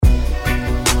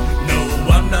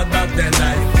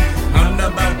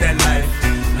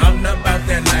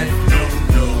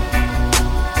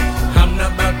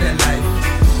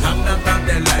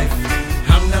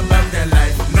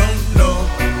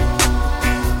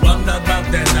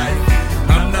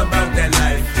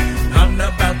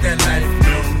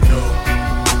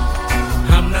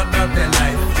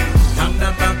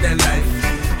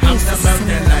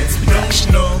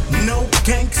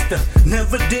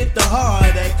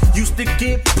to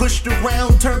get pushed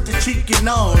around, turned the cheek and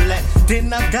all that.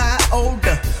 Then I got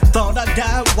older, thought I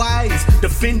got wise,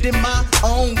 defending my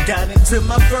own, got into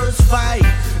my first fight.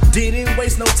 Didn't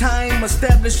waste no time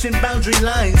establishing boundary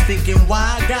lines, thinking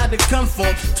why I gotta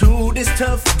conform to these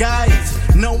tough guys,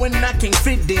 knowing I can't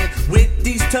fit in with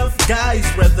these tough guys.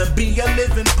 Rather be a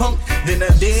living punk than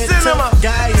a dead tough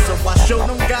guy. So I show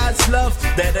them God's love,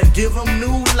 that I give them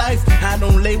new life. I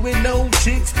don't lay with no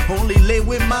chicks, only lay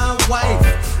with my wife.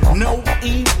 No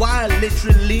EY,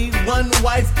 literally one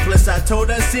wife. Plus I told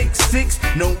her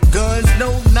 6'6", no guns,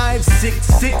 no knives.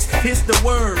 6'6", it's the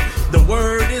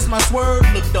word is my swerve.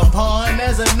 Looked upon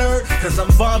as a nerd, cause I'm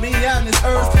far beyond this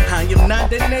earth. I am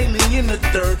not an alien, the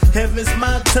third. Heaven's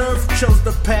my turf, chose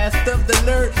the path of the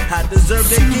nerd. I deserve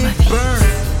to get burned.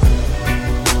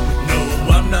 No,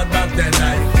 I'm not about that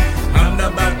life. I'm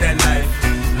not about that life.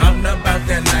 I'm not about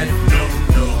that life. No,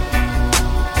 no.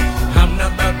 I'm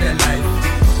not about that life.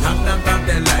 I'm not about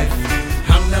that life.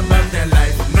 I'm not about that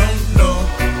life. No, no.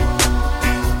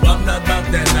 I'm not about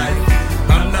that life.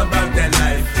 I'm not about that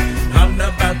life. I'm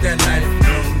not about that life.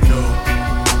 No, no.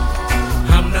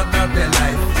 I'm not about that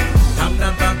life. I'm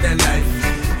not about that life.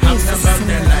 I'm not about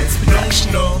that life.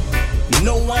 No, no.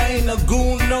 No, I ain't a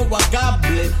goon, no, I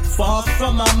goblin. Far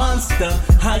from a monster,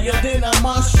 higher than a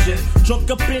Martian. Drunk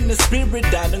up in the spirit,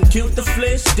 I done killed the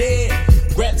flesh dead.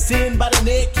 Grabbed sin by the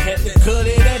neck, had to cut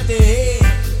it at the head.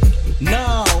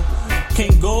 No,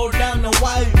 can't go down the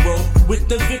wide road with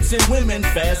the vixen women,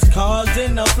 fast cars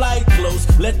and the flight clothes.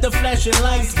 Let the flashing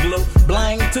lights glow,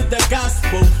 blind to the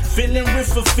gospel. Feeling real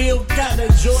fulfilled, got a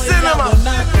joy I will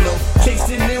not know.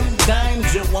 Chasing them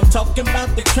dimes, yo, I'm talking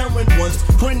about the current ones.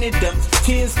 Printed up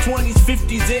 10s, 20s,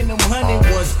 50s, and them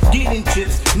 100 ones. Getting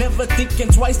chips, never thinking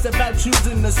twice about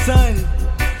choosing the sun.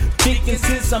 Thinking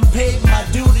since I'm paid, my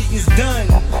duty is done.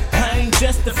 I ain't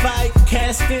justified,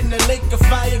 cast in the lake of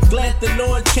fire. Glad the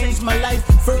Lord changed my life,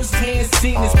 first hand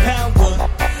seen his power.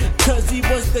 Cause he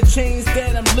was the change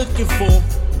that I'm looking for.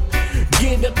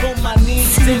 Get up on my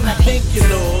knees and I thank you,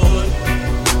 Lord.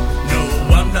 No,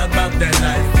 I'm not about that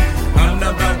life. I'm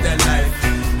not about that life.